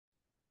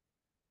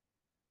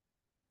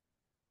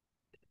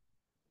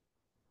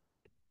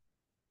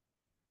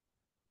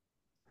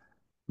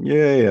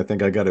Yay, I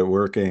think I got it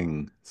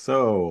working.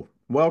 So,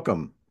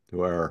 welcome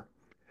to our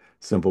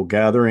simple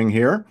gathering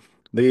here.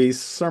 The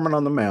Sermon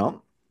on the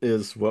Mount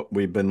is what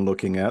we've been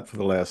looking at for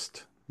the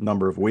last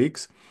number of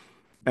weeks.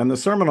 And the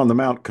Sermon on the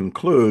Mount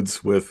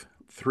concludes with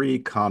three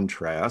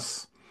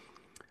contrasts.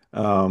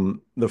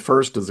 The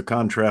first is a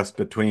contrast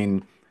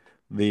between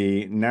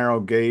the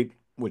narrow gate,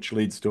 which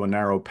leads to a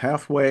narrow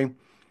pathway,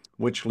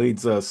 which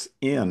leads us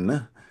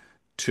in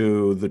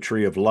to the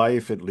tree of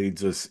life. It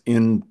leads us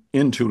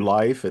into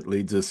life. It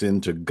leads us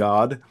into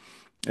God.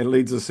 It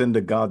leads us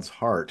into God's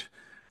heart.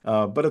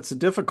 But it's a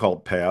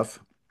difficult path.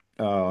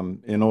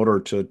 In order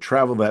to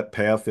travel that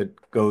path,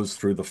 it goes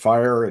through the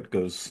fire, it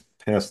goes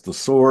past the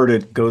sword,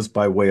 it goes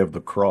by way of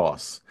the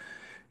cross.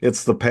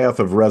 It's the path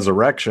of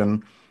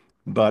resurrection,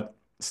 but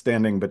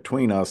standing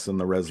between us and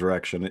the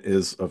resurrection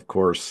is, of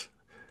course,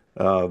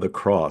 the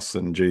cross.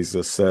 And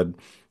Jesus said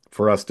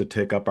for us to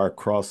take up our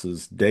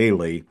crosses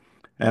daily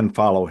and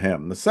follow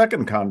him. The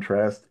second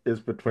contrast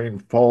is between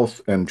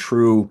false and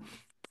true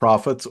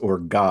prophets or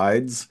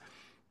guides.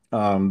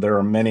 There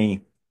are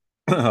many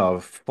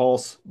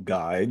false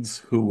guides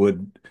who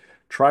would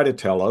try to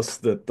tell us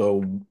that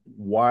the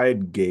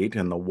wide gate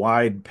and the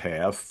wide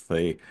path,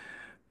 the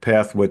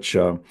path which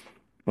um,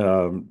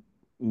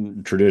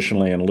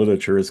 traditionally in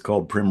literature is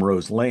called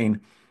Primrose Lane,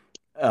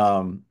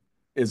 um,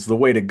 is the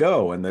way to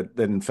go, and that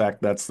in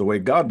fact that's the way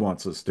God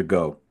wants us to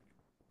go.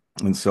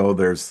 And so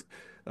there's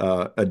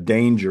a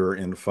danger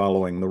in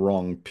following the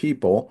wrong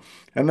people.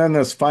 And then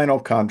this final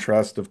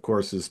contrast, of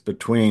course, is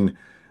between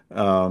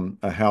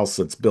a house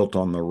that's built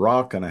on the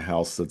rock and a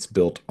house that's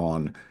built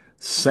on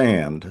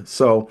sand.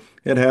 So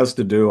it has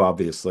to do,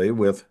 obviously,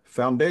 with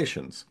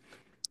foundations.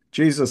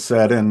 Jesus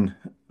said, and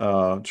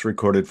it's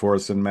recorded for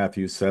us in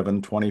Matthew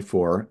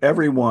 7:24,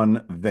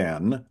 everyone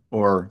then,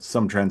 or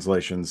some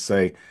translations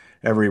say,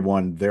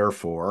 everyone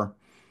therefore,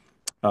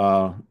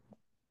 uh,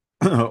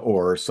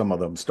 or some of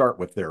them start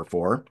with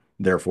therefore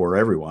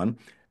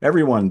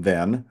everyone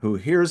then who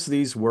hears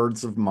these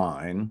words of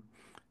mine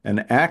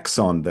and acts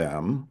on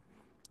them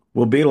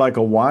will be like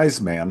a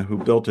wise man who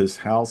built his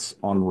house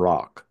on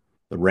rock.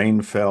 The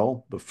rain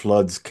fell, the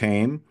floods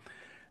came,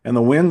 and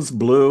the winds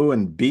blew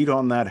and beat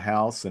on that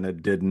house, and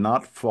it did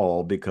not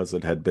fall because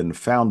it had been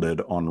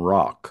founded on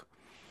rock.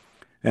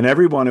 And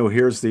everyone who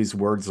hears these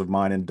words of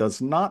mine and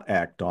does not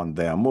act on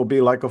them will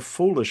be like a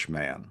foolish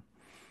man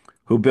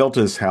who built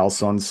his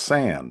house on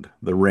sand.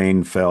 The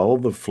rain fell,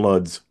 the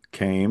floods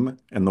came,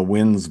 and the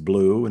winds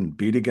blew and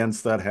beat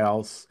against that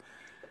house,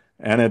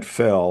 and it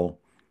fell,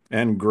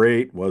 and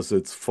great was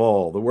its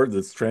fall. The word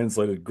that's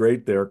translated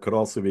great there could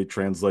also be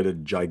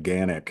translated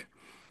gigantic.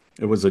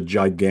 It was a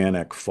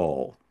gigantic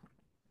fall.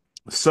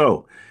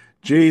 So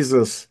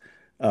Jesus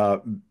uh,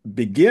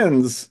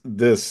 begins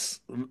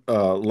this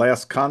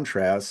last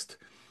contrast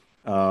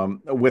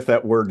with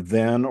that word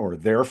then or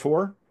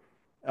therefore,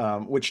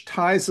 which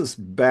ties us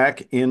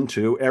back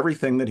into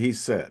everything that he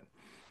said.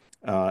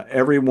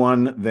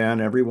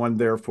 Everyone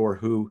therefore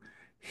who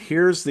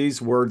hears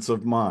these words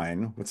of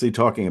mine, what's he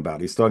talking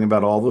about? He's talking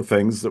about all the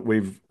things that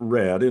we've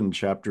read in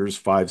chapters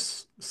 5,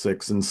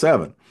 6, and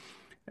 7.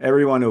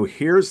 Everyone who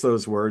hears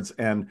those words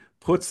and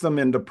puts them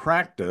into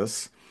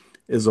practice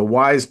is a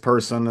wise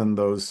person, and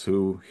those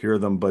who hear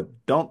them but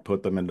don't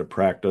put them into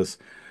practice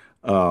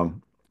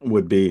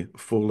would be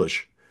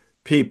foolish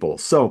people.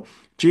 So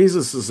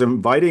Jesus is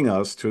inviting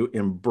us to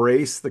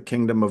embrace the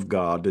kingdom of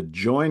God, to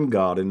join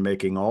God in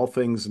making all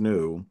things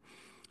new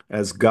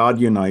as God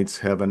unites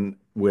heaven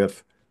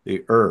with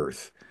the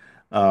earth.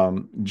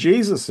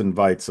 Jesus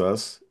invites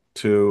us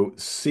to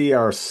see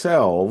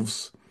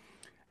ourselves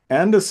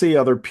and to see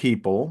other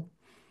people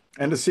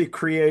and to see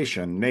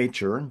creation,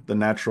 nature, the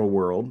natural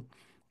world,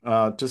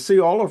 to see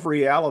all of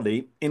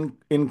reality,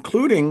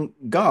 including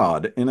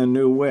God, in a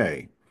new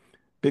way.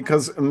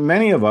 Because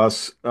many of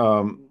us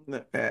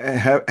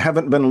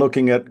haven't been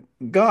looking at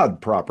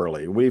God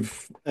properly.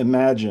 We've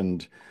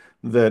imagined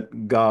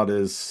that God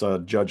is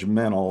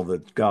judgmental,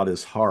 that God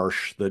is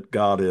harsh, that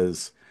God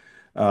is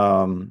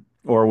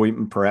or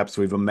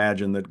we've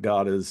imagined that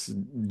God is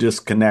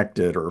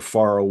disconnected or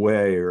far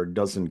away or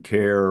doesn't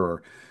care,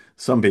 or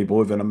some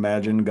people even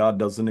imagine God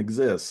doesn't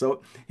exist.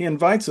 So he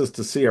invites us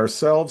to see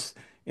ourselves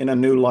in a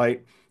new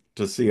light,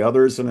 to see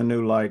others in a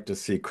new light, to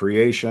see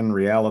creation,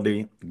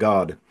 reality,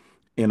 God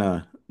in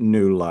a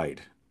new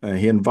light.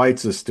 He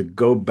invites us to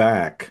go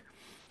back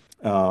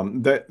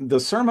the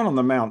Sermon on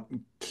the Mount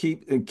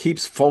it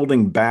keeps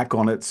folding back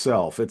on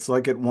itself. It's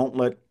like it won't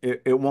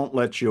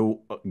let you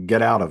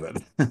get out of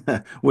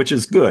it, which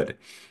is good.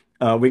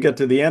 We get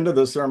to the end of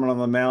the Sermon on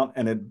the Mount,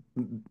 and it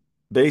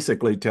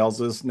basically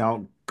tells us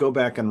now go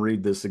back and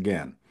read this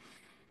again.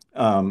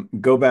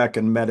 Go back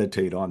and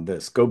meditate on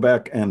this. Go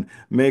back and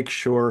make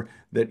sure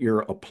that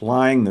you're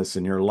applying this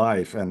in your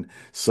life. And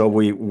so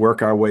we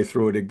work our way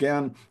through it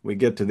again. We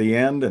get to the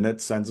end, and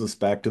it sends us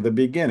back to the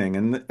beginning.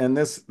 And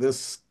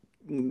this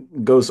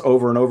goes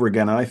over and over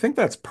again. And I think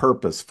that's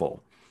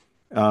purposeful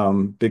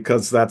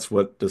because that's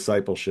what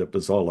discipleship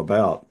is all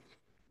about.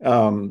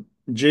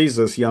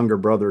 Jesus' younger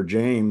brother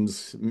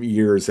James,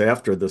 years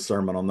after the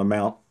Sermon on the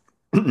Mount,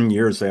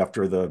 years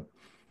after the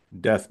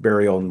death,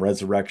 burial, and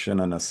resurrection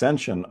and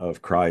ascension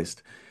of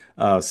Christ,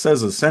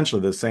 says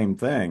essentially the same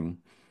thing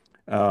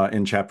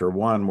in chapter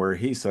 1, where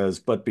he says,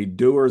 "But be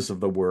doers of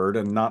the word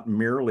and not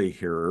merely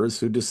hearers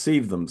who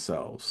deceive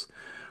themselves.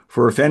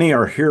 For if any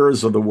are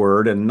hearers of the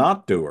word and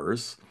not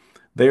doers,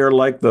 they are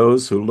like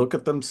those who look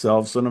at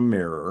themselves in a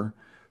mirror.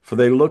 For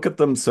they look at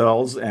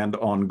themselves and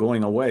on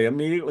going away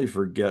immediately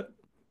forget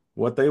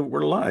what they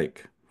were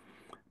like.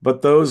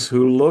 But those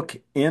who look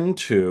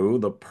into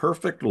the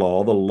perfect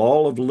law, the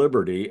law of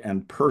liberty,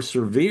 and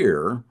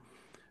persevere,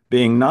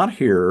 being not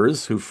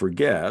hearers who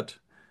forget,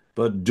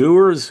 but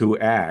doers who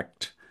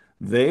act,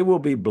 they will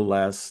be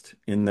blessed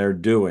in their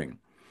doing."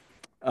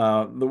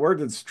 The word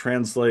that's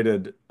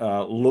translated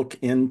look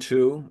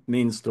into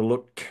means to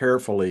look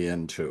carefully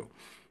into.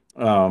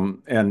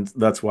 And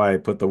that's why I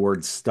put the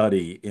word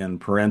study in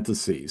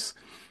parentheses.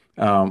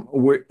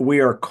 We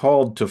are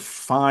called to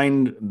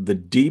find the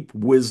deep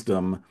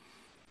wisdom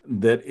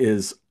that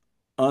is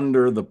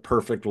under the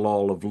perfect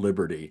law of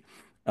liberty.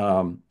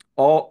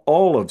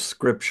 All of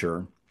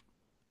Scripture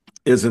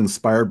is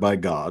inspired by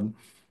God,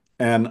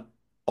 and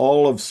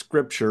all of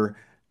Scripture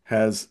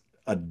has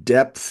a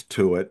depth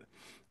to it,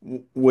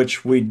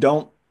 which we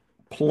don't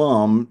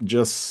plumb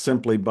just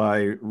simply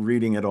by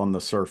reading it on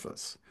the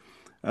surface.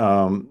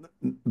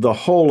 The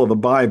whole of the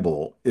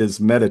Bible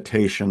is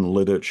meditation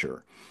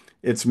literature.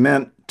 It's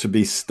meant to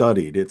be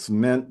studied. It's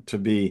meant to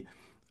be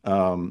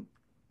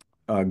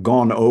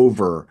gone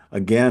over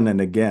again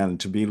and again,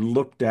 to be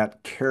looked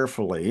at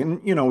carefully.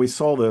 And, we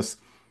saw this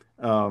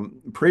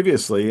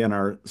previously in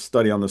our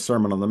study on the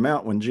Sermon on the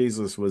Mount when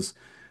Jesus was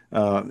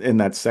in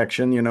that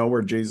section,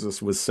 where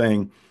Jesus was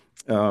saying,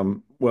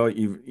 well,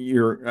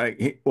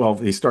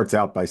 he starts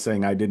out by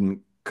saying, "I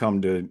didn't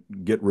come to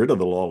get rid of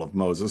the law of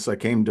Moses. I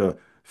came to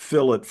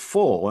fill it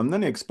full." And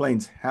then he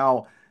explains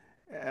how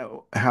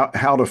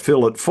to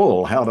fill it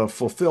full, how to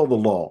fulfill the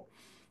law.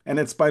 And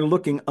it's by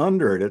looking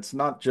under it. It's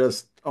not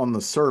just on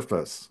the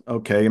surface.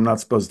 Okay, I'm not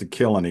supposed to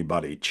kill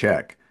anybody,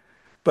 check.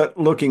 But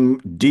looking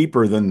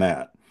deeper than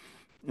that.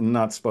 I'm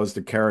not supposed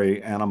to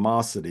carry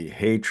animosity,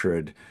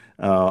 hatred,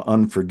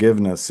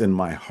 unforgiveness in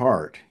my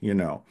heart.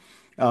 And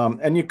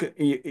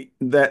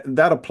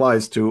that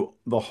applies to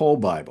the whole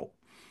Bible,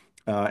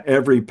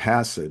 every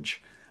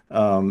passage.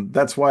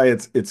 That's why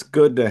it's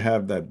good to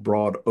have that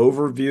broad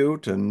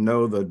overview, to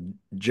know the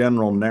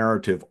general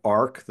narrative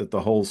arc that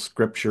the whole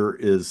scripture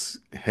is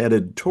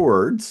headed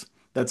towards.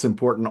 That's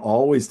important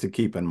always to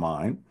keep in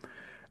mind.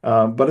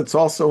 But it's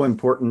also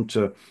important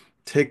to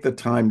take the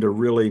time to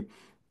really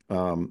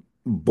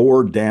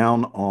bore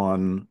down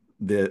on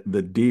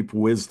the deep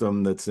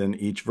wisdom that's in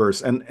each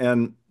verse.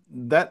 And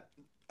that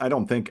I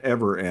don't think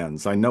ever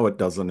ends. I know it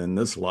doesn't in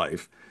this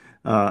life.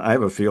 I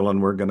have a feeling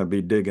we're going to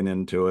be digging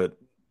into it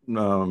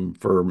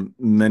for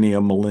many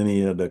a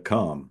millennia to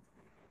come.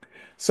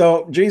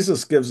 So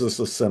Jesus gives us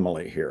a simile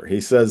here.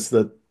 He says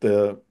that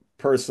the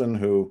person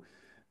who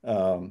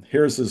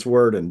hears his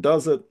word and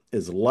does it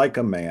is like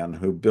a man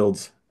who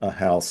builds a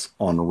house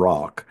on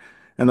rock.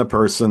 And the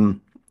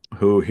person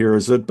who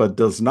hears it but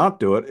does not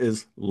do it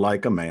is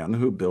like a man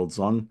who builds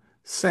on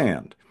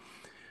sand.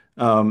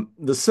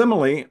 The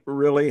simile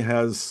really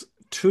has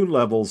two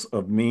levels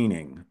of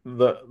meaning.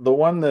 The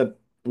one that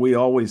we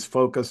always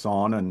focus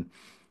on, and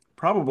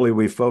probably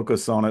we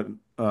focus on it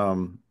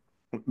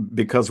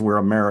because we're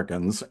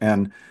Americans,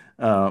 and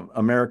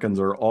Americans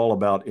are all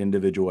about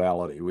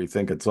individuality. We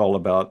think it's all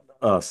about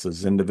us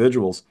as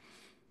individuals.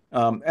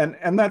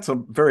 And that's a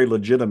very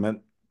legitimate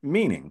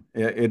meaning.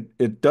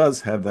 It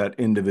does have that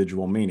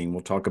individual meaning.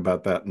 We'll talk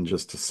about that in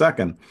just a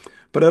second.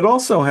 But it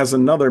also has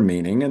another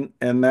meaning,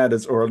 and that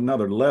is, or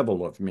another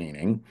level of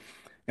meaning,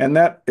 and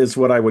that is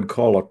what I would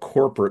call a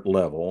corporate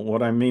level.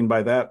 What I mean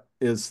by that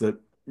is that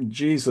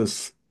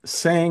Jesus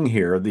saying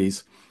here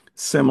these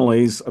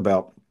similes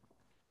about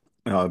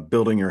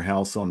building your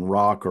house on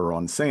rock or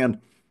on sand,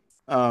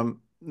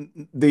 um,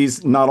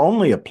 these not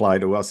only apply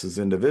to us as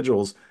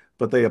individuals,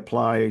 but they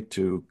apply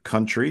to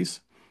countries,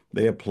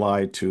 they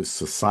apply to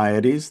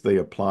societies, they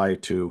apply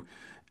to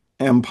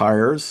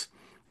empires.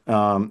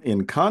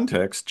 In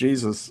context,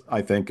 Jesus,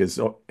 I think, is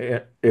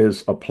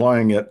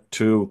applying it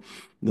to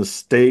the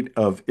state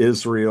of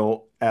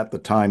Israel at the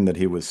time that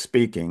he was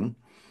speaking.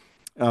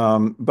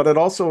 But it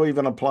also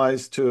even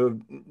applies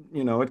to,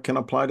 it can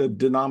apply to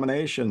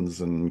denominations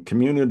and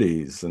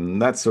communities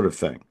and that sort of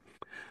thing.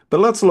 But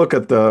let's look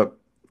at the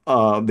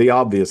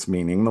obvious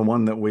meaning, the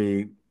one that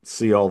we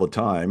see all the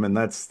time, and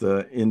that's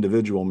the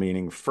individual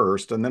meaning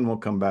first, and then we'll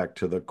come back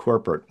to the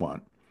corporate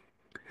one.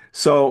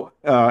 So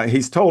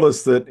he's told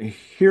us that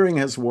hearing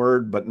his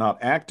word but not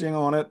acting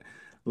on it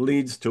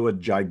leads to a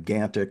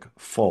gigantic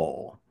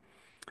fall.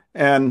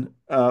 And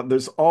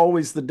there's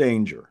always the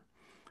danger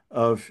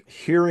of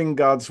hearing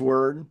God's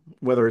word,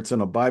 whether it's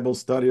in a Bible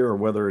study or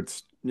whether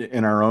it's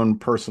in our own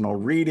personal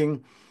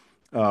reading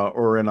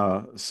or in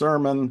a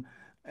sermon,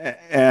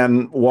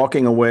 and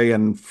walking away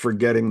and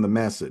forgetting the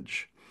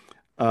message.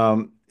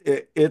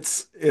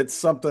 It's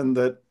something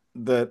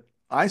that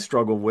I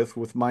struggle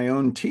with my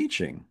own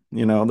teaching.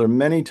 There are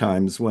many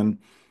times when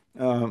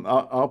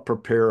I'll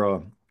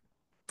prepare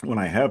when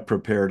I have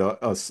prepared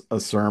a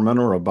sermon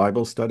or a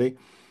Bible study,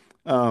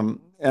 and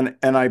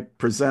I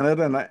present it,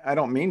 and I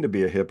don't mean to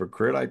be a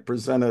hypocrite. I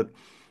present it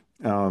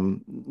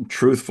um,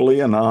 truthfully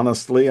and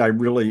honestly. I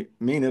really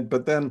mean it.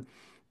 But then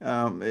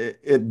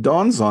it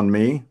dawns on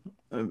me,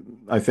 uh,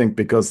 I think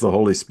because the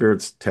Holy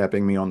Spirit's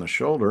tapping me on the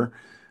shoulder,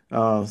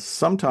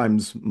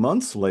 sometimes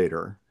months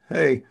later,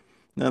 hey,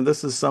 now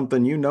this is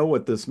something you know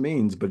what this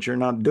means, but you're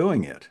not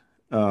doing it.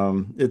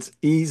 It's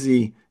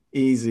easy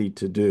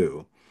to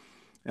do.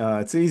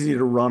 It's easy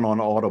to run on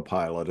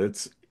autopilot.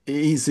 It's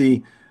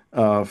easy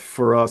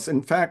for us.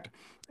 In fact,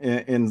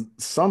 in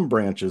some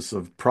branches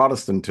of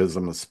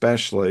Protestantism,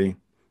 especially,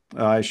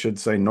 I should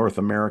say North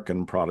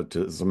American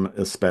Protestantism,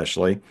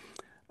 especially,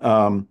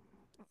 um,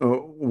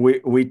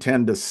 we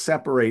tend to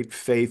separate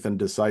faith and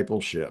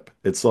discipleship.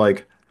 It's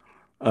like,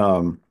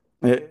 um,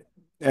 it,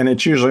 and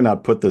it's usually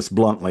not put this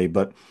bluntly,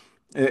 but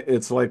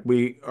it's like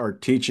we are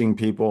teaching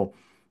people,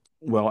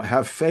 well,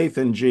 have faith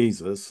in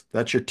Jesus.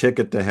 That's your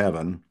ticket to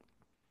heaven.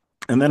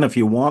 And then if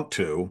you want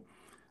to,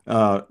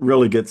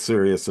 really get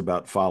serious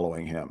about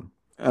following him.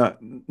 Uh,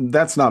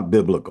 that's not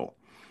biblical.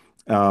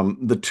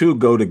 The two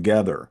go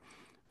together.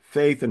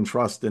 Faith and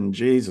trust in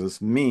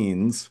Jesus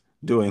means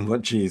doing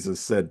what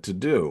Jesus said to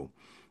do.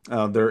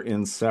 They're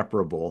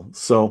inseparable.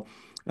 So,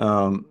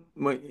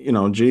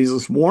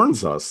 Jesus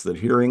warns us that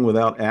hearing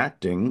without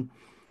acting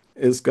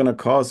is going to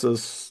cause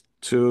us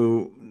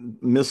to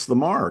miss the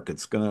mark.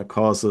 It's going to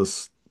cause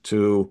us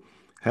to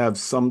have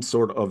some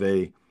sort of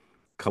a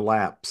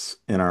collapse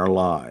in our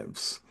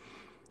lives.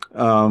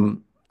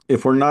 Um,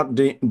 if we're not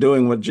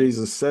doing what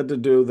Jesus said to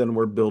do, then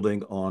we're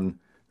building on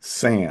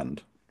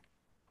sand.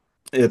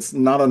 It's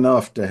not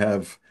enough to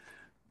have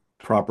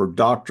proper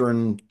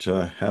doctrine,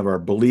 to have our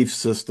belief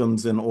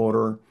systems in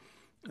order,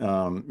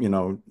 um, you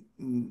know,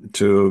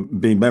 to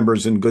be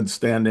members in good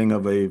standing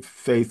of a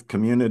faith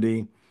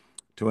community,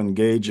 to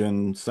engage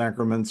in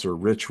sacraments or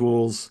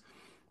rituals,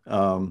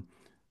 um,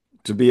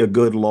 to be a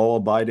good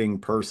law-abiding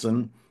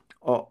person.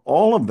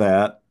 All of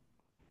that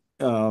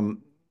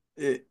um,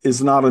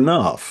 is not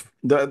enough.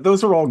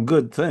 Those are all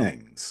good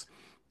things.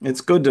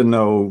 It's good to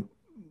know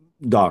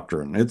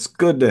doctrine. It's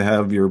good to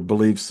have your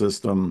belief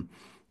system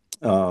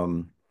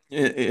um,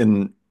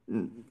 in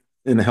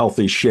in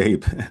healthy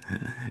shape.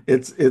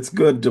 It's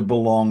good to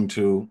belong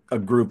to a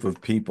group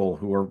of people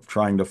who are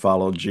trying to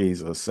follow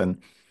Jesus,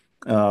 and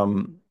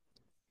um,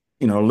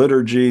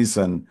 liturgies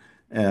and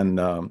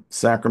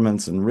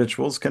sacraments and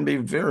rituals can be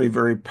very,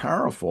 very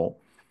powerful.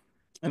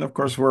 And of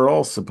course, we're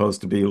all supposed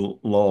to be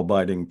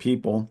law-abiding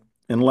people,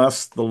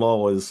 unless the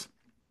law is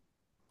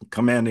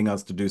commanding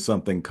us to do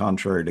something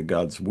contrary to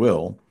God's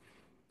will.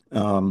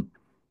 Um,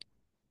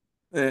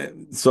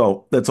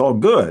 so that's all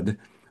good,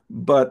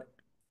 but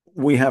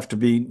we have to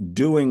be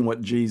doing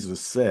what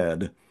Jesus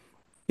said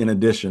in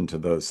addition to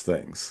those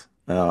things.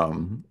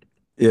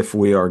 If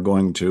we are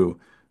going to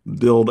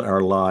build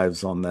our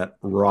lives on that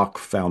rock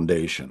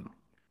foundation.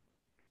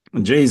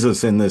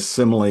 Jesus in this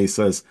simile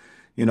says,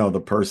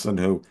 the person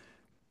who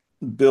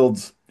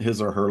builds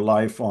his or her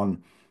life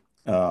on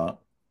uh,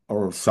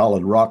 or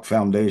solid rock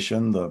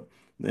foundation,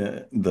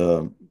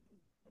 the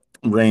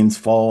rains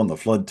fall and the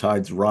flood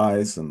tides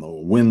rise and the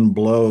wind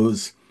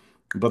blows,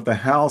 but the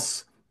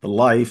house, the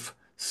life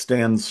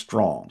stands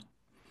strong.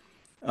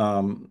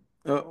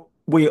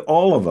 We,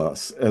 all of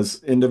us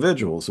as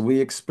individuals, we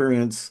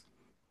experience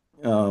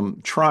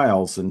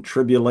trials and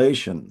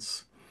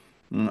tribulations,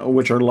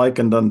 which are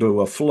likened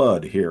unto a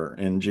flood here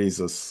in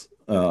Jesus'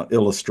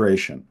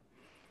 illustration.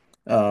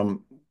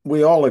 Um,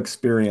 we all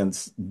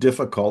experience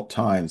difficult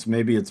times.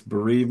 Maybe it's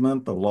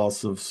bereavement, the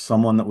loss of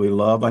someone that we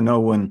love. I know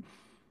when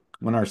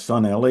our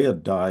son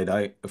Elliot died,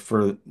 I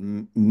for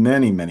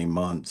many, many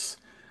months,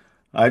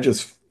 I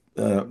just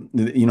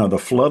the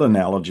flood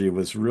analogy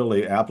was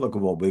really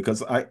applicable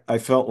because I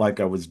felt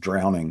like I was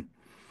drowning.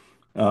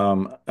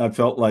 I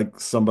felt like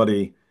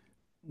somebody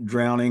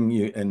drowning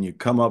you and you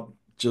come up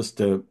just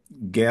to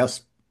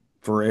gasp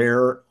for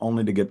air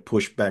only to get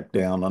pushed back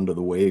down under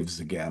the waves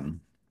again.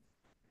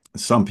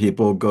 Some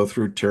people go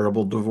through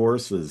terrible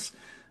divorces.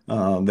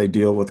 They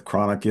deal with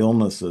chronic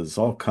illnesses,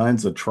 all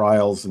kinds of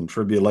trials and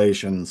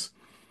tribulations,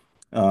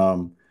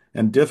 and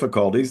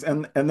difficulties.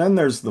 And then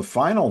there's the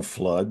final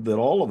flood that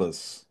all of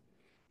us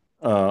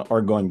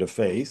are going to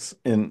face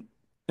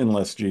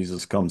unless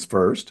Jesus comes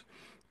first,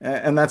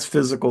 and that's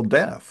physical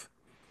death.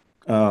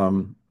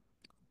 Um,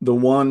 the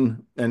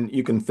one, and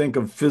you can think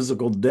of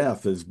physical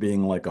death as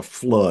being like a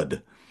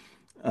flood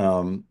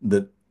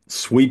that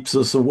sweeps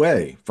us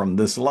away from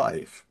this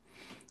life.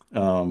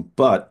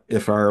 But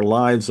if our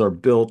lives are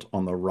built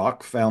on the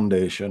rock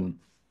foundation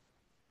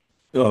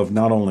of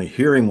not only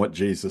hearing what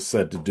Jesus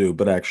said to do,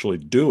 but actually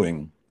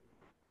doing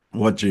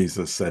what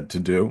Jesus said to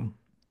do,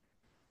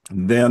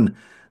 then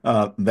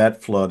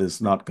that flood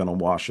is not going to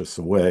wash us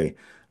away.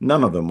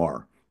 None of them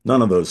are.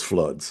 None of those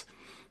floods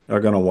are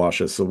going to wash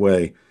us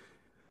away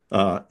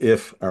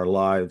if our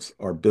lives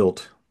are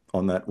built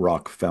on that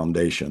rock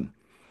foundation.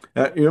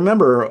 You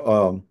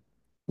remember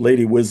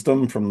Lady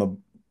Wisdom from the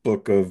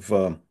book of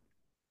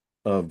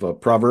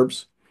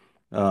Proverbs.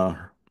 Uh,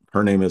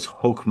 Her name is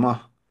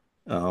Hokmah.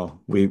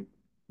 We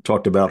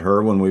talked about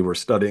her when we were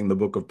studying the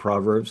book of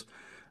Proverbs.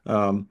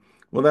 Um,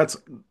 well,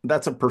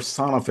 that's a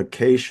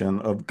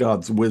personification of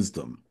God's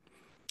wisdom.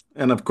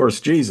 And of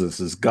course, Jesus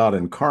is God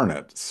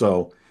incarnate.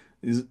 So,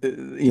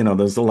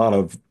 there's a lot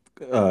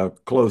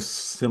of close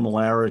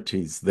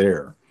similarities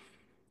there.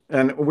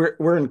 And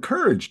we're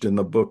encouraged in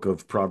the book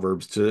of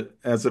Proverbs to,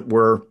 as it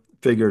were,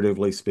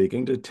 figuratively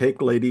speaking, to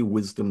take Lady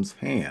Wisdom's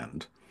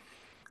hand.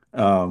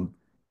 Um,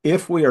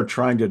 if we are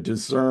trying to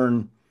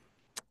discern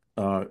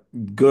uh,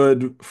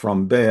 good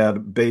from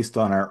bad based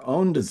on our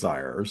own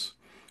desires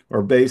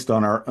or based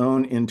on our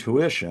own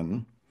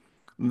intuition,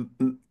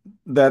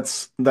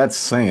 that's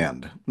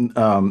sand.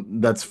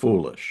 That's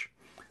foolish.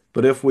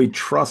 But if we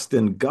trust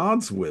in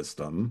God's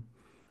wisdom,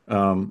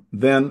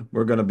 then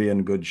we're going to be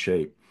in good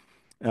shape.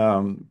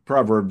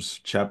 Proverbs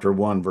chapter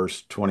 1,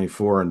 verse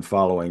 24 and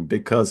following,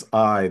 because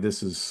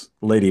this is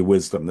Lady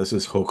Wisdom, this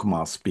is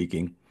Hokmah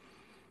speaking,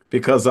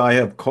 because I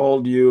have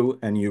called you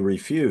and you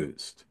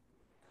refused,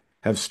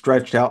 have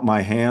stretched out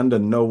my hand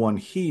and no one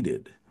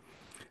heeded,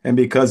 and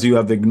because you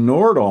have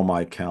ignored all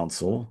my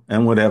counsel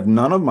and would have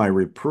none of my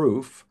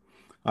reproof,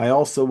 I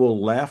also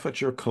will laugh at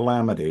your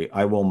calamity.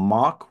 I will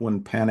mock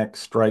when panic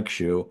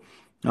strikes you.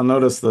 Now,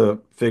 notice the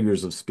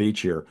figures of speech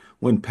here.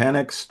 When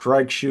panic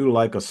strikes you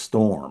like a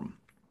storm,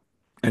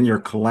 and your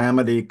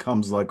calamity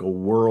comes like a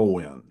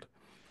whirlwind.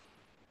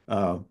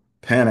 Uh,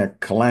 Panic,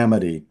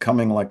 calamity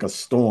coming like a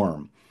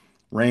storm,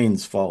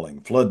 rains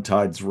falling, flood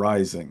tides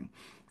rising,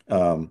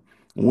 um,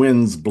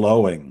 winds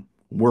blowing.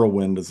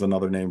 Whirlwind is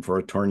another name for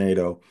a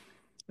tornado.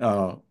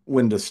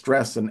 When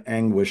distress and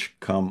anguish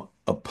come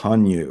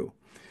upon you.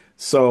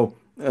 So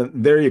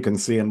there you can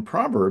see in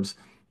Proverbs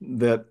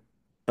that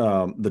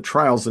the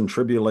trials and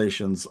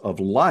tribulations of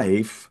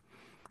life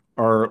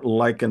are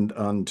likened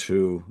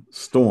unto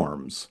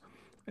storms,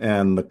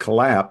 and the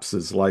collapse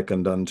is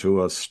likened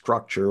unto a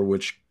structure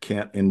which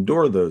can't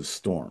endure those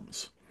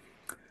storms.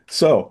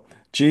 So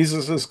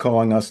Jesus is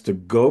calling us to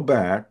go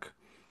back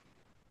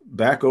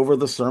over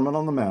the Sermon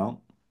on the Mount,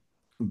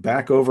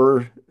 back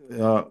over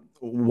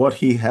what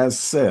he has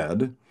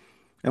said,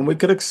 and we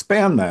could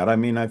expand that. I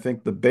mean, I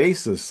think the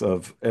basis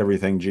of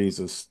everything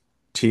Jesus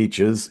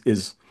teaches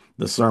is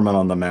the Sermon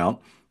on the Mount,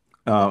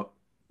 uh,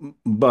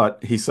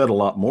 but he said a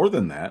lot more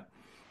than that.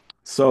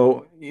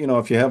 So,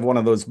 if you have one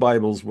of those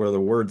Bibles where the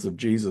words of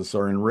Jesus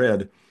are in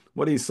red,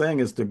 what he's saying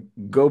is to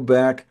go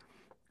back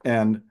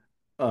and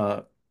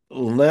uh,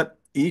 let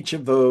each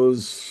of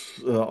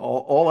those,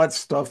 all that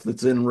stuff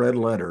that's in red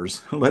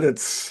letters, let it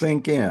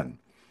sink in,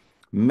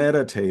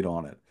 meditate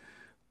on it,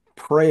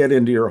 pray it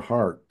into your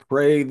heart,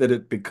 pray that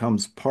it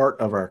becomes part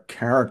of our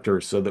character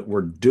so that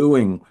we're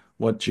doing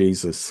what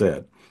Jesus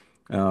said.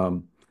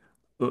 Um,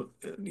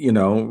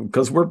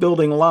 because we're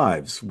building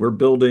lives, we're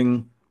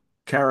building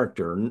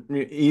character.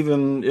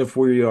 Even if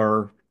we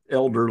are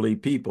elderly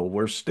people,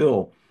 we're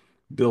still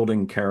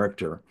building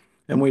character.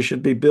 And we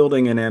should be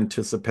building in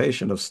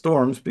anticipation of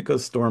storms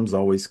because storms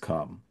always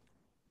come.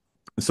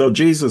 So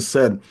Jesus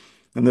said,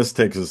 and this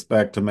takes us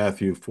back to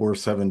Matthew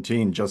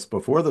 4:17, just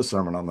before the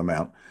Sermon on the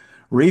Mount,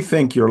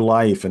 rethink your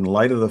life in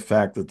light of the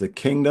fact that the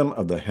kingdom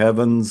of the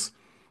heavens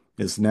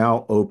is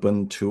now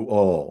open to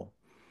all.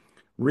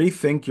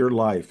 Rethink your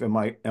life. Am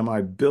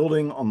I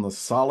building on the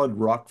solid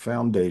rock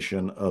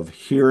foundation of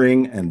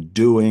hearing and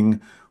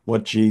doing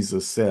what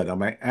Jesus said?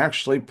 Am I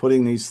actually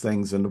putting these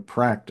things into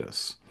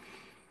practice?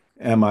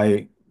 Am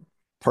I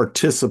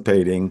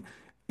participating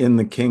in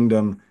the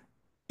kingdom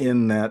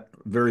in that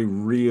very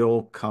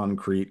real,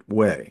 concrete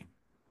way?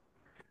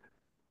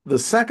 The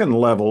second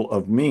level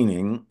of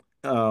meaning,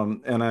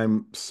 and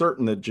I'm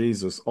certain that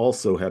Jesus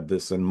also had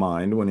this in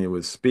mind when he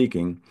was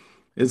speaking,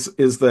 is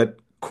that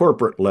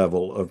corporate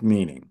level of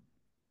meaning.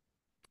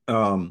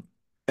 Um,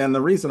 and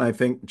the reason I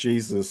say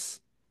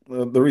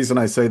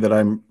that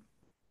I'm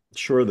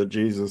sure that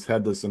Jesus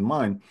had this in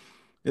mind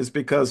is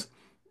because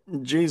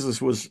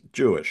Jesus was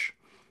Jewish.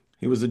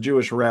 He was a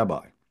Jewish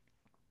rabbi.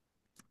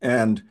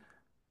 And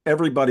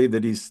everybody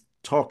that he's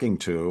talking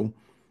to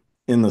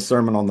in the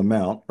Sermon on the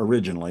Mount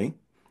originally,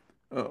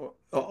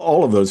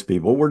 all of those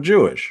people were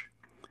Jewish.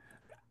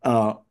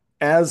 Uh,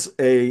 as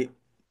a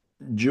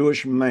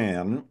Jewish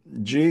man,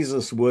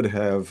 Jesus would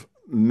have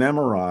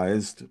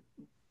memorized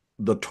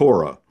the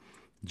Torah,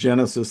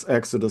 Genesis,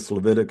 Exodus,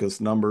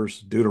 Leviticus, Numbers,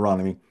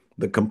 Deuteronomy,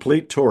 the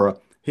complete Torah.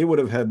 He would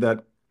have had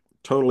that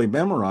totally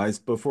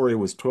memorized before he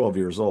was 12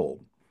 years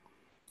old.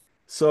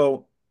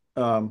 So,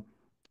 um,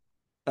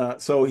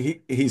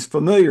 he's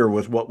familiar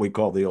with what we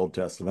call the Old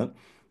Testament.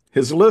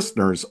 His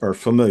listeners are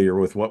familiar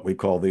with what we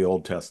call the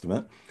Old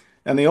Testament.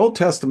 And the Old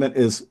Testament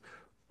is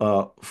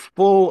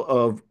full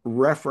of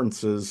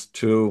references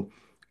to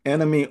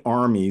enemy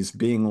armies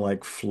being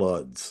like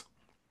floods.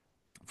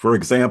 For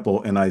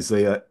example, in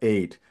Isaiah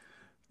 8,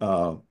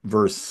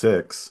 verse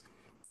 6,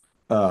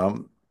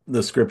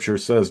 the scripture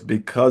says,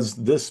 because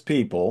this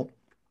people,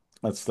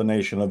 that's the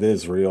nation of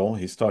Israel,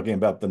 he's talking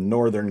about the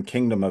northern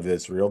kingdom of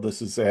Israel.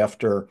 This is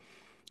after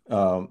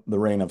the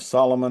reign of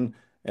Solomon,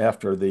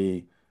 after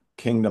the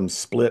kingdom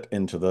split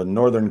into the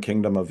northern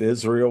kingdom of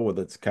Israel with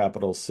its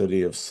capital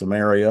city of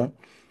Samaria,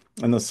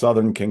 and the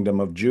southern kingdom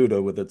of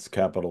Judah with its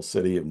capital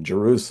city of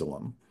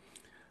Jerusalem.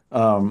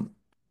 Um,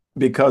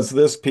 because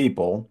this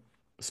people,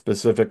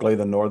 specifically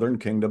the northern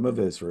kingdom of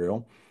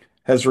Israel,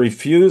 has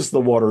refused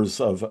the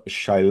waters of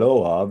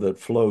Shiloah that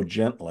flow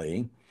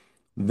gently.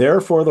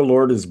 Therefore, the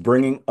Lord is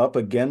bringing up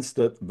against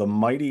it the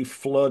mighty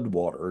flood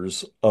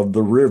waters of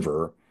the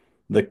river,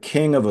 the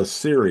king of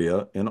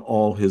Assyria in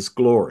all his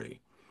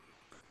glory.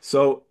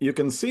 So you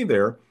can see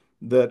there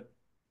that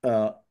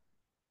uh,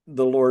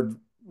 the Lord,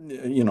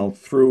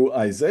 through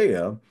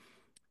Isaiah,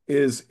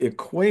 is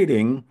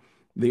equating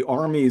the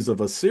armies of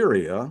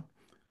Assyria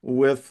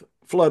with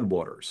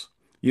floodwaters.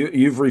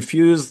 You've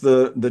refused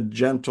the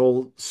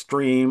gentle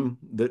stream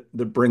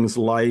that brings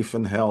life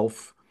and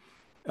health.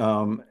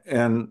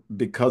 And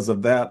because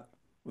of that,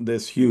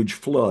 this huge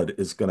flood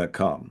is going to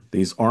come.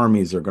 These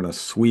armies are going to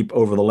sweep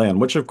over the land,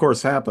 which of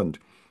course happened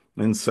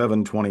in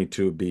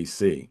 722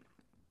 BC.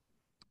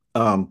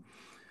 Um,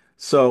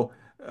 so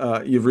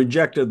you've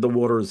rejected the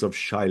waters of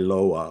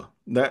Shiloah.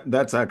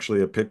 That's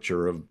actually a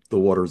picture of the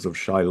waters of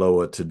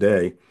Shiloah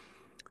today.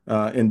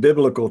 In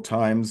biblical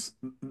times,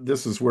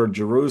 this is where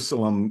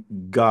Jerusalem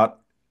got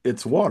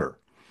its water.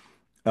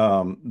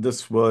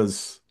 This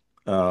was,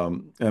 I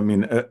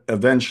mean,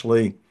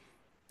 eventually,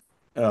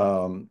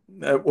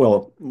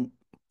 well,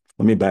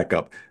 let me back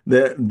up.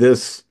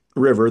 This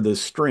river,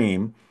 this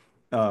stream,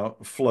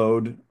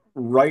 flowed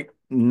right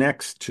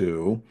next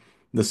to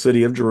the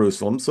city of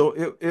Jerusalem.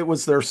 So it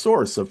was their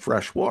source of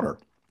fresh water.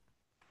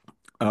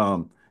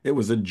 It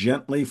was a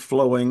gently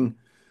flowing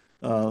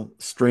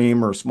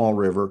stream or small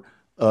river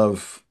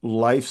of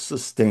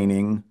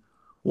life-sustaining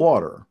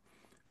water.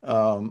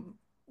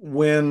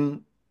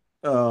 When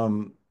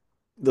um,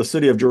 the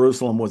city of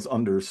Jerusalem was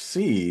under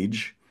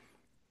siege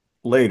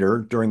later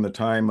during the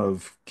time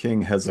of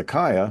King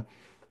Hezekiah,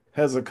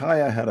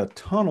 Hezekiah had a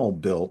tunnel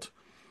built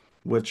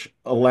which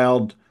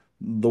allowed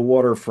the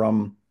water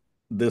from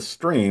this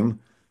stream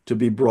to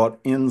be brought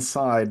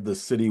inside the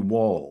city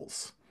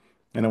walls.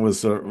 And it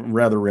was a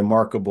rather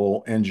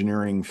remarkable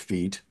engineering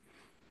feat.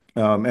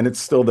 And it's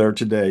still there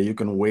today. You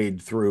can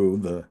wade through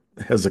the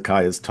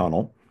Hezekiah's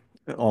tunnel.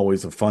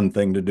 Always a fun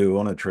thing to do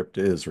on a trip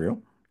to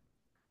Israel.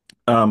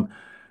 Um,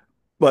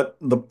 but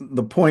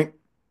the point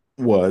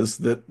was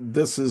that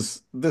this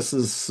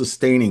is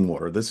sustaining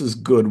water. This is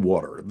good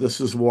water.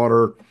 This is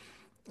water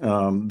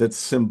that's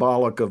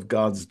symbolic of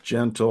God's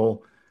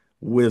gentle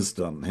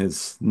wisdom,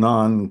 his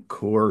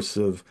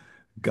non-coercive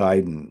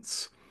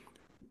guidance.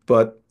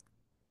 But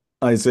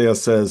Isaiah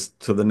says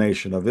to the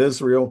nation of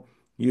Israel,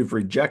 you've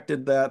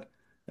rejected that,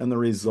 and the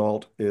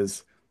result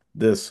is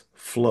this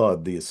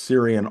flood. The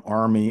Assyrian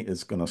army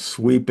is going to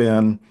sweep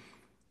in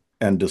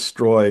and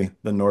destroy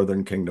the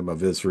northern kingdom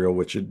of Israel,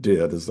 which it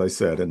did, as I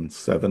said, in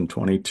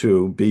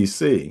 722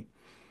 BC.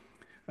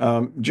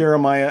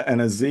 Jeremiah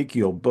and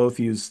Ezekiel both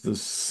use the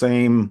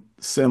same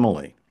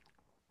simile,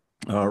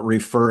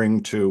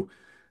 referring to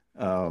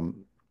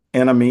um,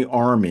 enemy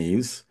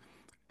armies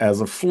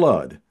as a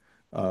flood.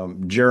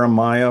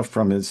 Jeremiah,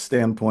 from his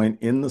standpoint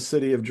in the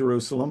city of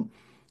Jerusalem,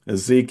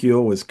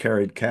 Ezekiel was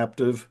carried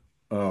captive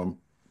um,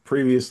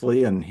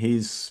 previously, and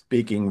he's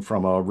speaking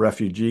from a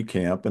refugee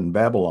camp in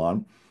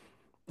Babylon.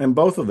 And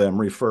both of them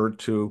refer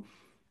to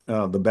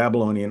the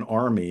Babylonian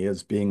army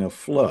as being a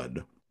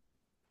flood.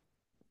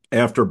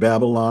 After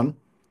Babylon,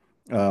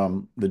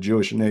 the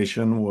Jewish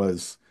nation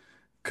was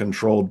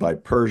controlled by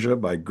Persia,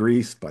 by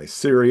Greece, by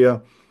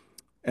Syria,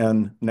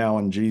 and now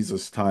in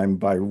Jesus' time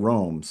by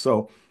Rome.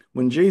 So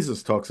when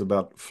Jesus talks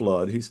about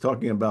flood, he's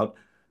talking about,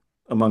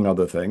 among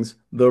other things,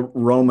 the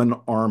Roman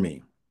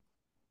army.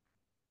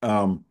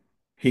 Um,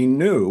 he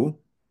knew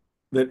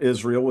that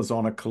Israel was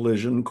on a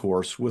collision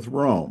course with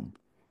Rome.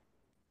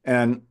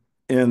 And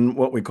in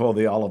what we call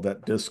the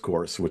Olivet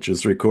Discourse, which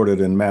is recorded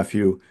in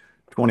Matthew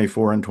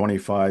 24 and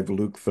 25,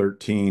 Luke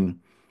 13,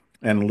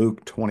 and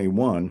Luke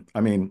 21,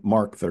 I mean,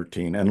 Mark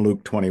 13 and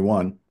Luke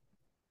 21,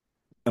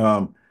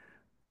 um,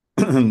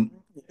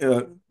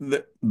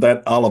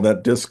 that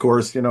Olivet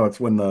Discourse, it's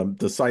when the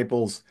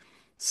disciples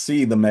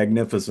see the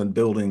magnificent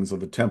buildings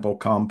of the temple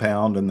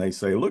compound and they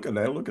say, look at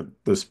that, look at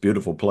this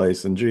beautiful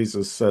place. And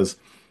Jesus says,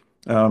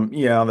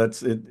 yeah,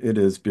 that's it, it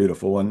is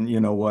beautiful. And you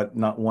know what?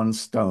 Not one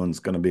stone's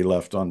going to be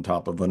left on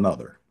top of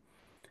another.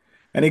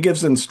 And he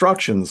gives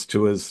instructions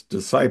to his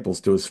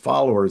disciples, to his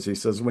followers. He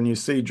says, when you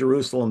see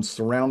Jerusalem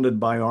surrounded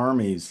by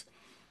armies,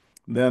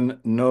 then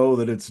know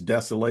that its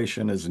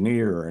desolation is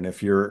near. And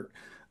if you're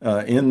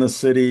in the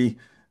city,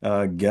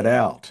 get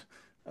out.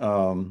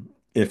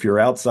 If you're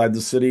outside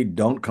the city,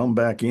 don't come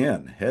back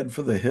in. Head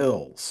for the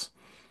hills.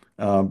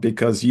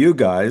 Because you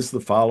guys,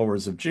 the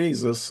followers of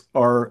Jesus,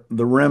 are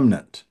the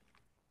remnant.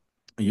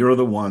 You're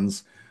the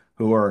ones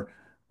who are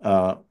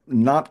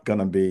not going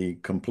to be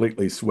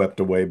completely swept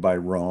away by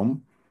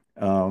Rome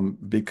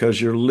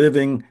because you're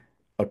living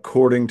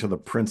according to the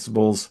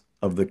principles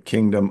of the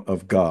kingdom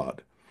of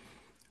God.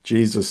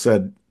 Jesus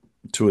said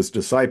to his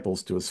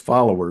disciples, to his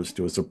followers,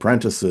 to his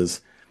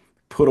apprentices,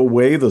 put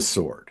away the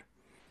sword,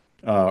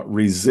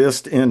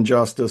 resist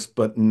injustice,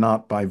 but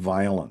not by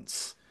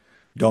violence.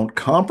 Don't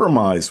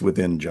compromise with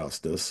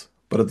injustice,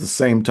 but at the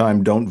same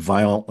time, don't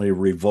violently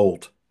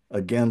revolt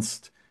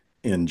against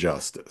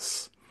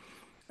injustice.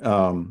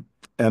 And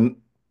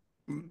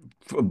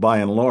by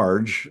and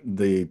large,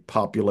 the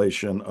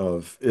population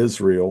of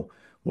Israel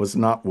was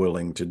not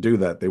willing to do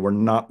that. They were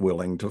not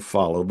willing to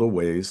follow the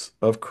ways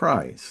of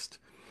Christ.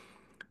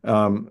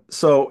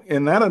 So,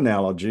 in that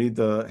analogy,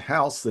 the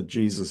house that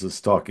Jesus is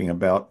talking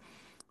about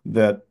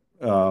that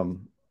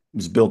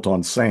was built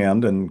on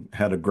sand and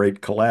had a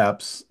great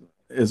collapse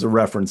is a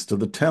reference to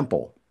the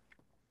temple.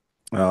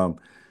 Um,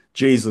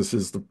 Jesus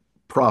is the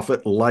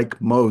prophet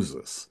like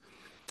Moses.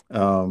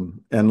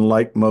 And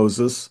like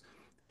Moses,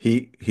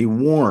 he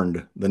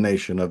warned the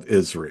nation of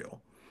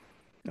Israel.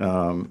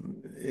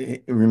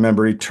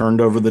 Remember, he turned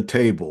over the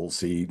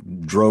tables. He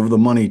drove the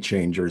money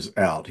changers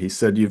out. He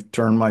said, "You've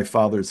turned my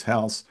father's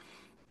house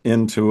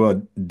into a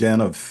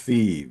den of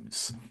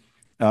thieves."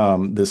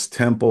 This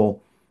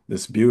temple,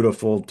 this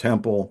beautiful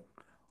temple,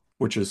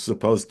 which is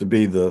supposed to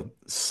be the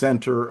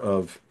center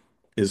of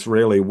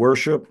Israeli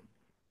worship,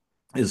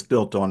 is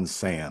built on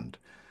sand.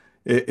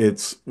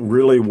 It's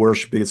really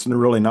worshiping, it's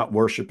really not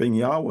worshiping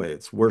Yahweh,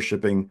 it's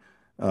worshiping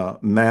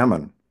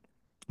mammon,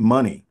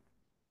 money.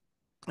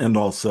 And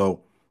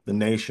also the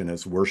nation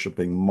is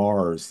worshiping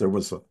Mars. There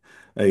was a,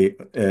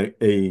 a,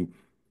 a,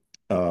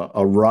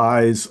 a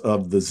rise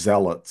of the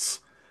zealots.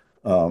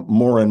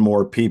 More and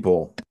more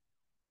people,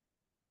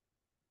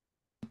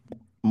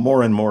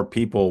 more and more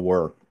people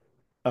were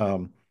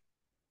um,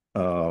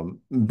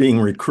 being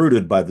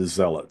recruited by the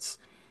zealots,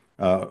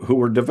 who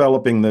were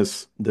developing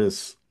this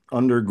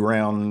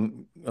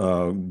underground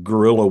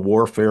guerrilla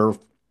warfare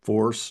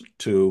force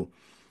to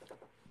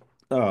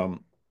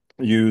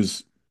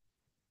use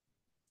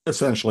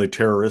essentially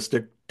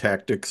terroristic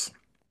tactics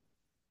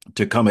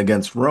to come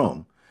against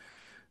Rome.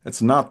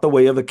 It's not the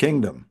way of the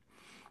kingdom.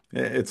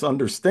 It's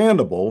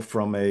understandable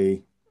from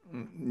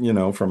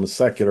from a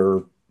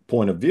secular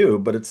point of view,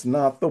 but it's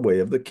not the way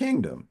of the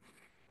kingdom.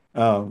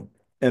 Um,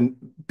 and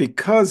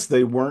because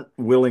they weren't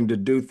willing to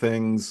do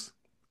things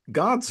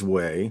God's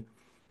way,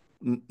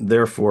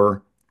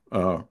 therefore,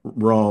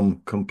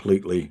 Rome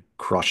completely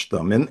crushed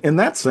them. In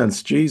that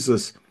sense,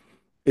 Jesus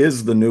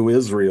is the new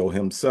Israel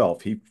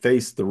himself. He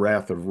faced the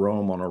wrath of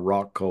Rome on a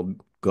rock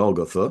called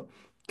Golgotha,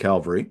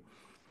 Calvary,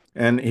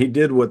 and he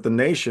did what the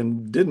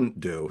nation didn't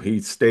do. He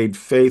stayed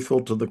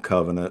faithful to the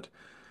covenant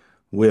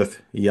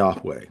with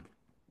Yahweh.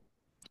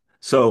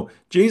 So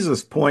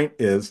Jesus' point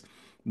is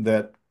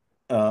that,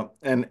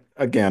 and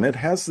again, it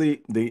has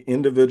the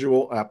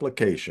individual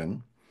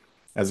application.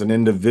 As an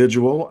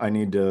individual, I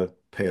need to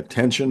pay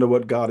attention to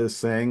what God is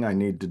saying. I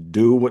need to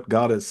do what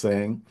God is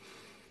saying.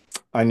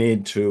 I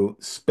need to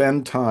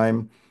spend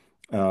time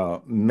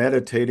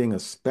meditating,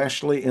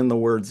 especially in the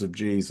words of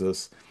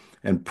Jesus,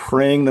 and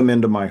praying them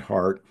into my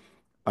heart.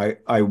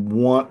 I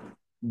want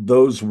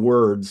those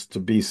words to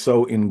be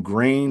so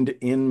ingrained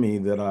in me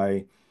that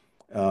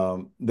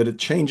that it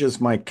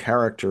changes my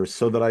character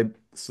so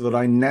that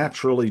I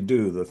naturally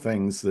do the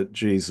things that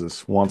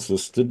Jesus wants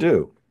us to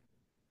do.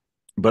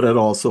 But it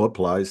also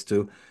applies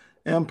to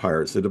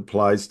empires. It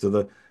applies to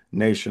the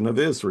nation of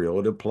Israel.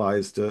 It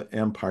applies to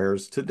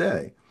empires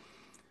today.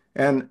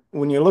 And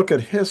when you look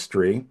at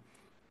history,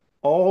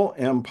 all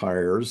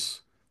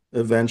empires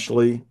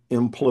eventually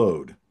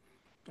implode.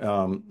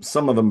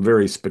 Some of them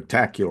very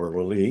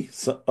spectacularly,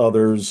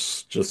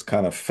 others just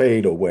kind of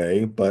fade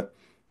away, but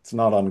it's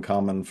not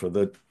uncommon for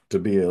that to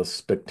be a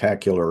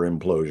spectacular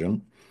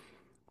implosion.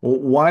 Well,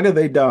 why do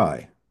they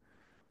die?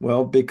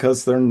 Well,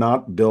 because they're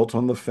not built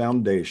on the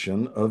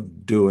foundation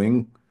of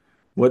doing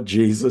what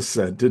Jesus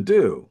said to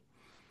do.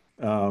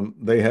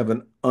 They have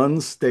an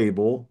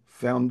unstable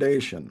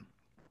foundation.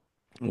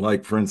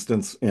 Like, for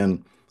instance,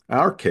 in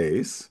our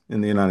case,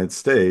 in the United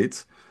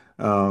States,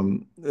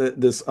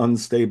 this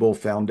unstable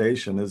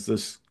foundation is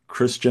this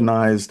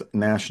Christianized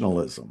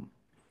nationalism.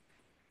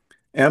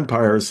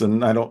 Empires,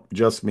 and I don't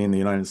just mean the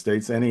United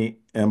States, any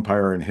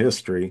empire in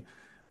history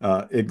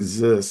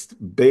exists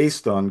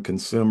based on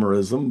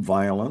consumerism,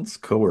 violence,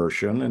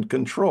 coercion, and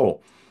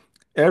control.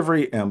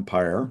 Every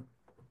empire,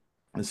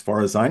 as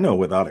far as I know,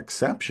 without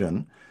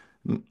exception,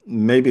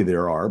 maybe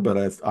there are,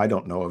 but I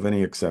don't know of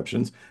any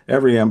exceptions.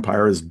 Every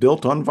empire is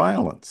built on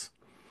violence.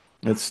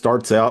 It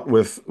starts out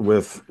with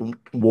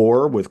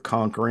war, with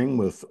conquering,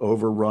 with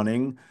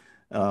overrunning,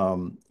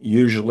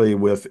 usually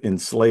with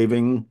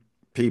enslaving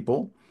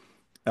people,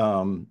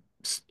 um,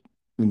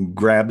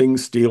 grabbing,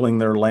 stealing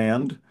their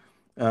land.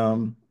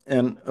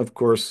 And of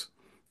course,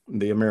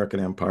 the American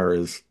empire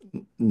is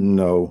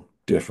no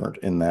different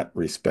in that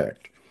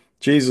respect.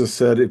 Jesus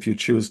said, if you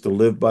choose to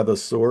live by the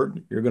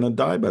sword, you're going to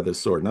die by the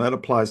sword. Now, that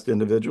applies to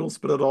individuals,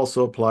 but it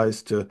also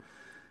applies to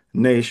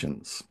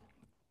nations.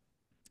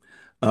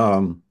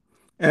 Um,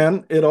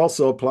 and it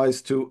also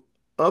applies to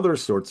other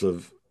sorts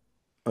of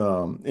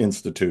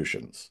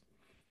institutions.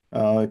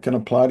 It can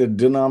apply to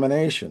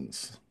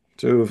denominations,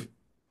 to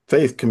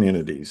faith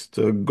communities,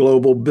 to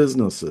global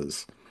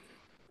businesses.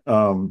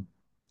 Um,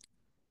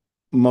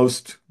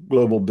 most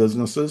global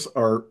businesses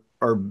are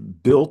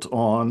built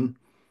on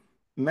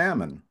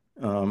mammon.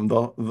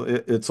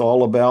 It's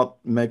all about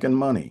making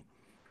money.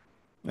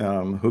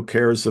 Who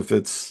cares if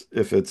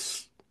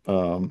it's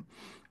um,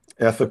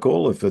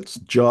 ethical, if it's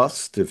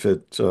just, if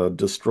it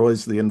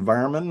destroys the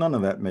environment? None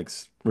of that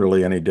makes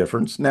really any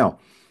difference. Now,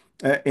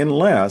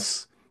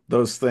 unless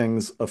those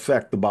things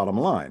affect the bottom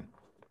line.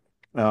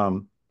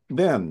 Um,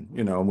 then,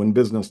 when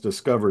business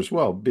discovers,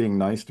 well, being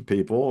nice to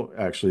people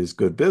actually is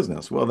good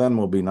business, well, then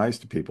we'll be nice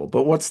to people.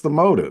 But what's the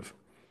motive?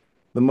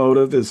 The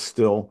motive is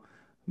still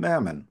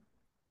mammon.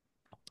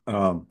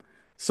 Um,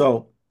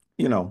 so,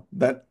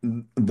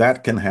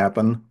 that can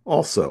happen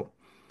also.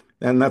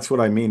 And that's what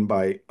I mean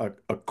by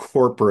a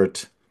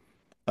corporate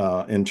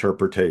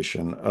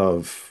interpretation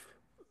of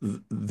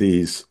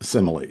these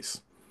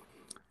similes.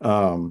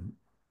 Um,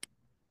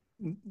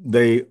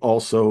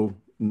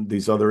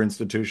 these other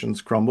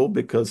institutions crumble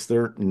because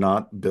they're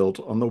not built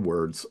on the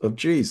words of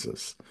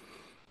Jesus.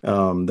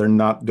 They're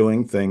not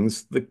doing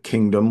things the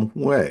kingdom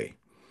way.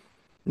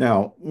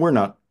 Now,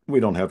 we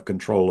don't have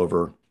control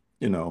over,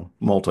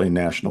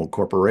 multinational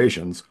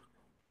corporations.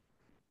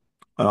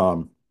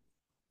 Um,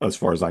 as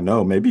far as I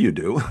know, maybe you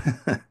do.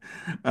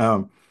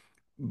 Um,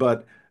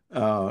 but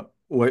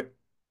what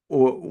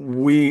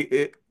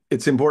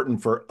it's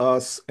important for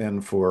us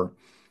and for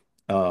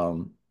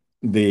um,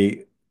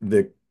 the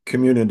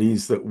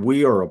communities that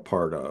we are a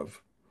part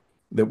of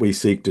that we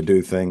seek to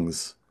do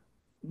things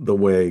the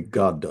way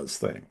God does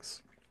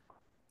things.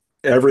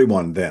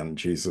 Everyone then,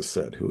 Jesus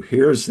said, who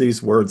hears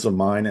these words of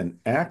mine and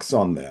acts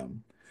on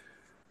them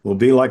will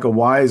be like a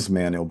wise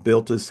man who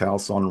built his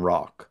house on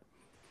rock.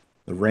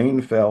 The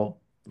rain fell,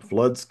 the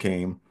floods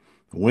came,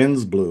 the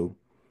winds blew,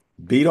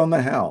 beat on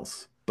the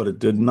house, but it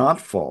did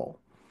not fall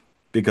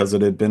because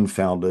it had been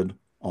founded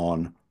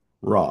on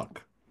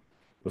rock.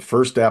 The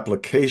first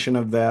application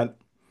of that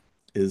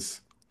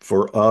is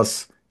for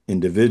us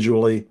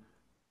individually,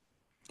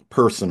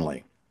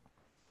 personally.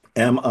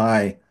 Am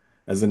I,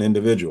 as an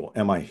individual,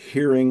 am I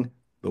hearing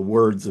the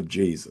words of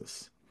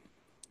Jesus?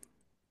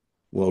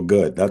 Well,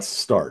 good. That's a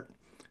start.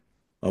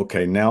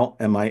 Okay, now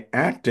am I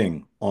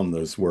acting on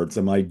those words?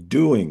 Am I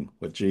doing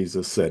what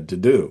Jesus said to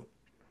do?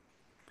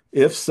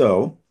 If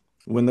so,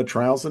 when the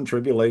trials and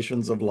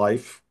tribulations of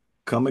life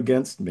come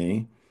against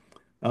me,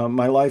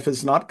 my life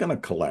is not going to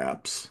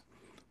collapse.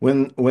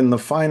 When the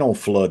final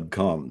flood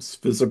comes,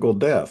 physical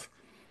death,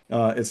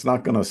 it's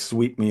not going to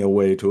sweep me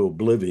away to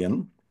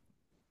oblivion.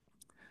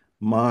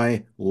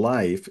 My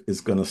life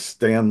is going to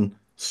stand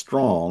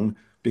strong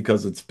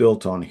because it's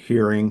built on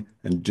hearing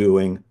and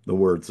doing the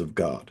words of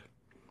God.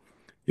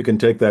 You can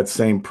take that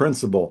same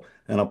principle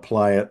and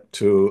apply it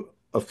to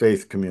a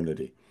faith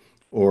community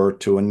or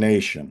to a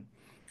nation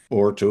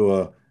or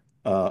to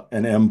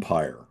an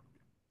empire.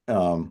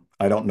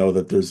 I don't know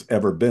that there's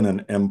ever been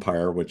an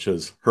empire which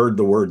has heard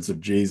the words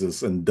of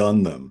Jesus and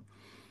done them.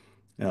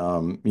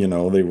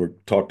 They were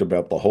talked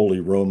about the Holy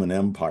Roman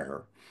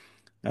Empire.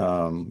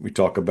 We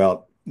talk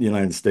about the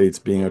United States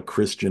being a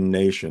Christian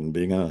nation,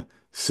 being a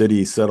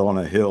city set on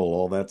a hill,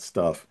 all that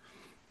stuff.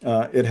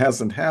 It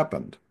hasn't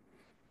happened.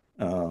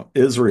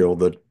 Israel,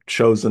 the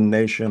chosen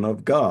nation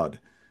of God,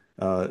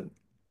 uh,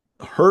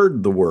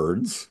 heard the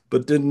words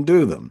but didn't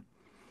do them.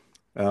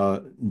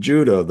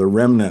 Judah, the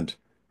remnant,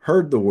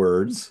 heard the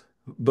words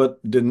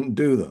but didn't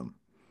do them.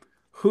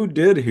 Who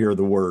did hear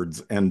the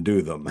words and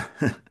do them?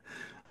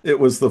 It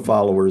was the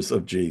followers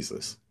of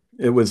Jesus.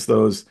 It was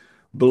those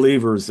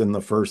believers in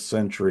the first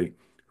century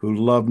who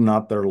loved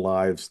not their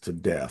lives to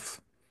death,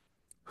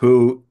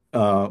 who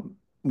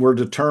were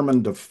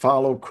determined to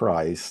follow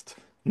Christ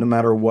no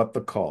matter what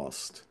the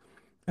cost.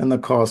 And the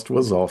cost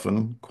was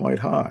often quite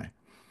high.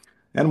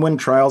 And when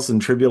trials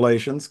and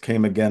tribulations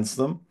came against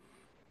them,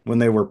 when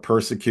they were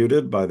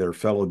persecuted by their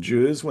fellow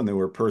Jews, when they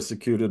were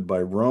persecuted by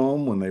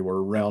Rome, when they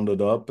were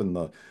rounded up in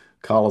the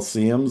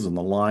Colosseums and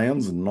the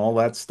lions and all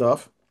that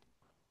stuff,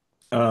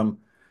 um,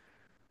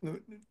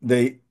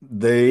 they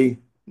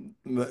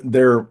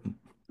their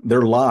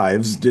their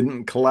lives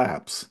didn't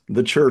collapse.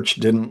 The church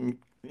didn't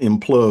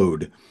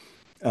implode.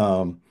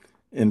 Um,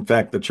 in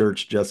fact, the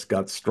church just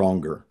got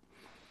stronger.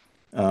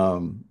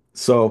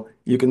 So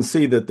you can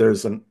see that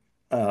there's an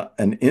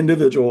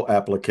individual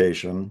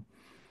application,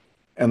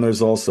 and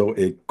there's also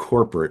a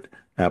corporate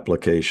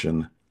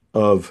application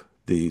of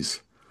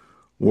these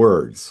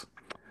words.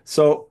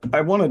 So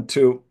I wanted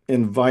to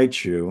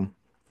invite you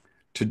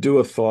to do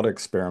a thought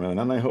experiment,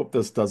 and I hope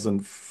this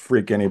doesn't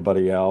freak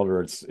anybody out,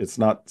 or it's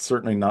not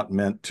certainly not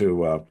meant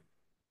to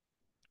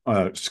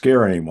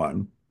scare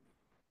anyone.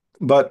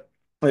 But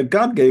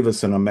God gave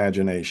us an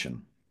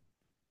imagination,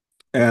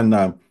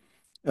 and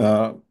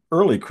uh,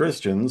 early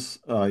Christians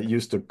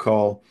used to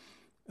call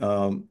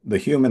the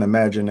human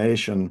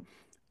imagination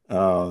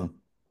uh,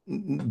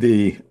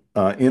 the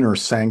inner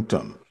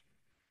sanctum.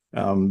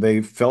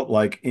 They felt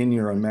like in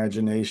your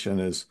imagination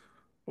is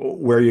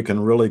where you can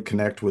really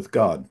connect with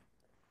God.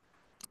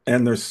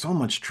 And there's so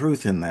much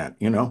truth in that.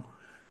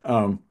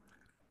 Um,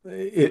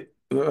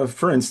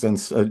 for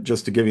instance,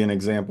 just to give you an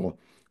example,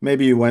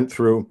 maybe you went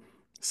through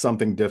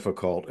something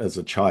difficult as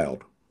a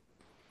child,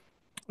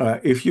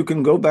 if you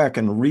can go back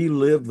and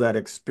relive that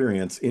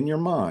experience in your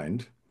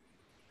mind,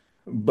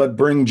 but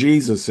bring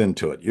Jesus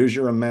into it, use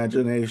your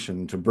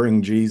imagination to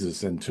bring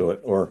Jesus into it,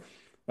 or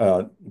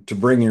uh, to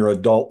bring your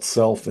adult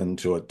self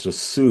into it, to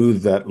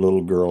soothe that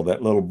little girl,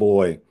 that little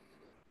boy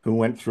who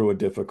went through a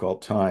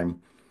difficult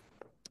time.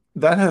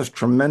 That has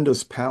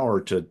tremendous power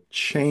to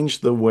change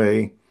the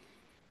way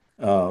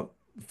uh,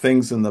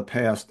 things in the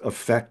past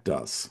affect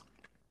us.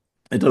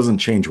 It doesn't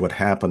change what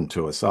happened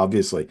to us,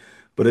 obviously,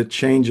 but it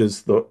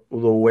changes the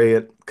way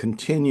it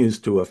continues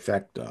to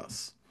affect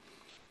us.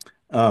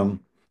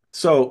 Um,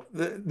 so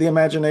the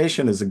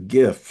imagination is a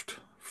gift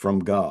from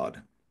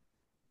God.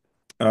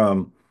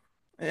 Um,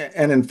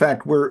 and in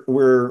fact,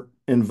 we're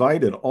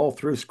invited all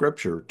through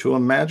Scripture to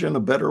imagine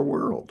a better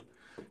world,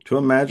 to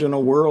imagine a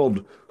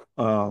world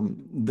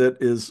that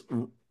is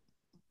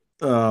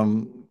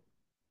um,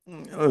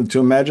 to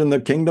imagine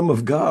the kingdom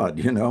of God,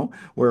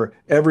 where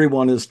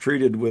everyone is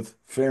treated with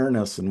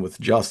fairness and with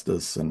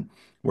justice and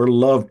where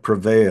love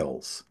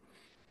prevails.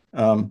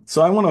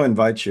 So I want to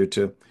invite you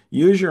to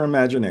use your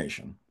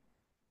imagination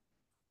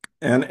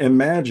and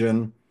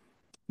imagine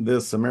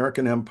this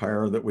American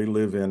empire that we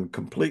live in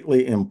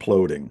completely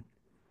imploding.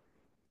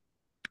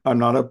 I'm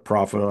not a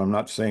prophet. I'm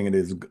not saying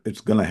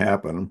it's going to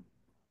happen.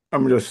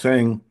 I'm just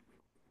saying,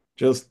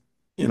 just,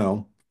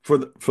 for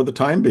the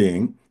time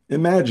being,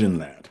 imagine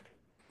that.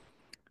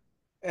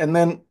 And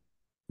then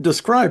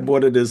describe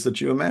what it is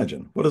that you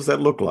imagine. What does that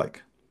look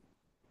like?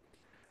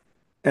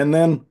 And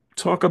then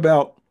talk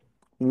about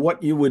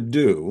what you would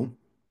do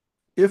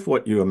if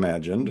what you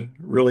imagined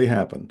really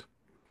happened.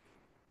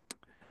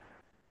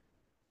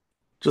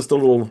 Just a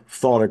little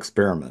thought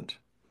experiment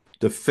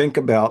to think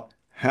about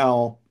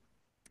how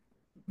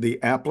the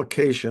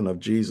application of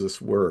Jesus'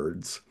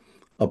 words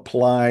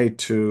apply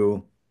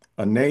to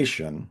a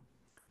nation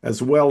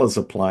as well as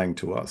applying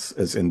to us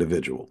as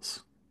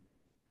individuals.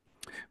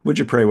 Would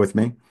you pray with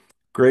me?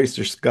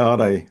 Gracious God,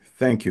 I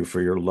thank you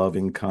for your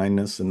loving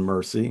kindness and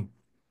mercy.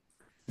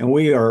 And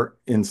we are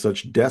in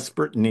such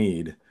desperate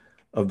need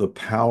of the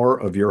power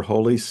of your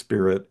Holy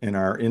Spirit in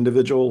our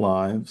individual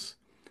lives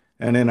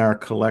and in our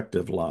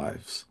collective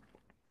lives.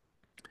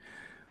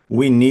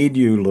 We need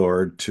you,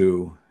 Lord,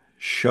 to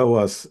show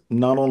us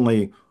not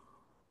only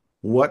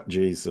what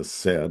Jesus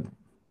said,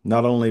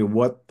 not only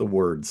what the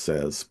word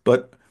says,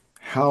 but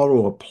how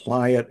to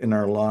apply it in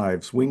our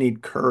lives. We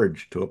need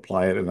courage to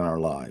apply it in our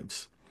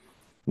lives.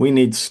 We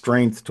need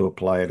strength to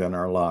apply it in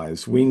our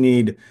lives. We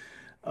need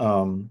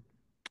um,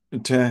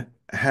 to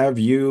have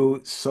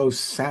you so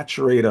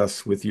saturate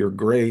us with your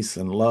grace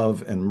and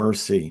love and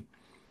mercy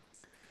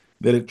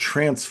that it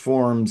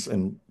transforms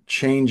and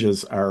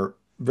changes our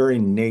very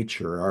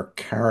nature, our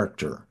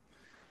character,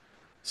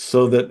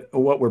 so that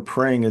what we're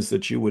praying is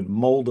that you would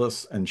mold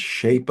us and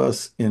shape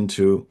us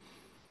into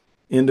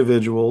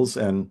individuals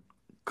and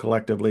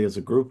collectively as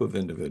a group of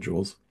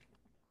individuals,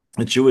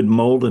 that you would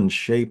mold and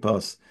shape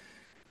us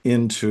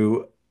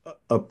into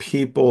a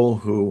people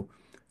who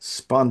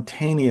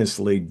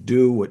spontaneously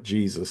do what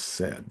Jesus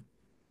said,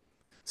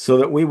 so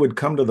that we would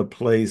come to the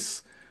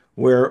place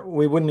where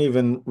we wouldn't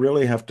even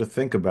really have to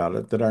think about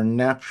it, that our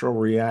natural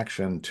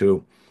reaction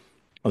to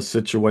a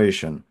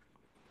situation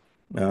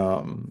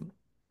um,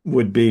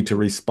 would be to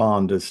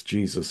respond as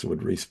Jesus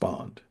would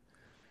respond.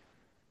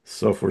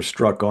 So if we're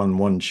struck on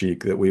one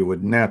cheek, that we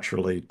would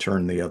naturally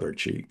turn the other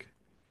cheek,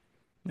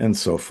 and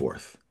so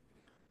forth.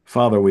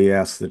 Father, we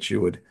ask that you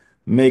would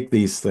make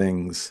these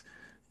things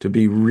to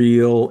be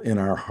real in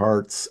our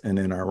hearts and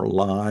in our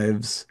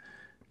lives,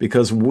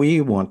 because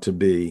we want to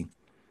be,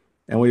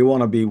 and we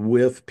want to be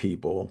with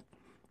people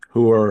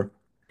who are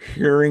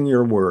hearing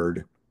your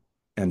word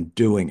and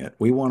doing it.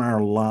 We want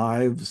our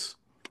lives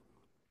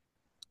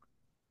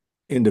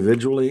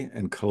individually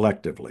and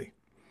collectively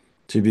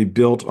to be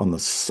built on the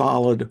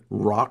solid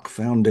rock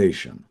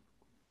foundation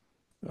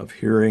of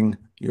hearing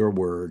your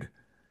word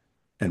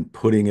and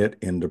putting it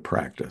into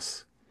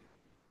practice.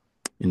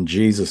 In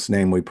Jesus'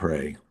 name we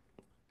pray.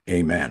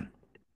 Amen.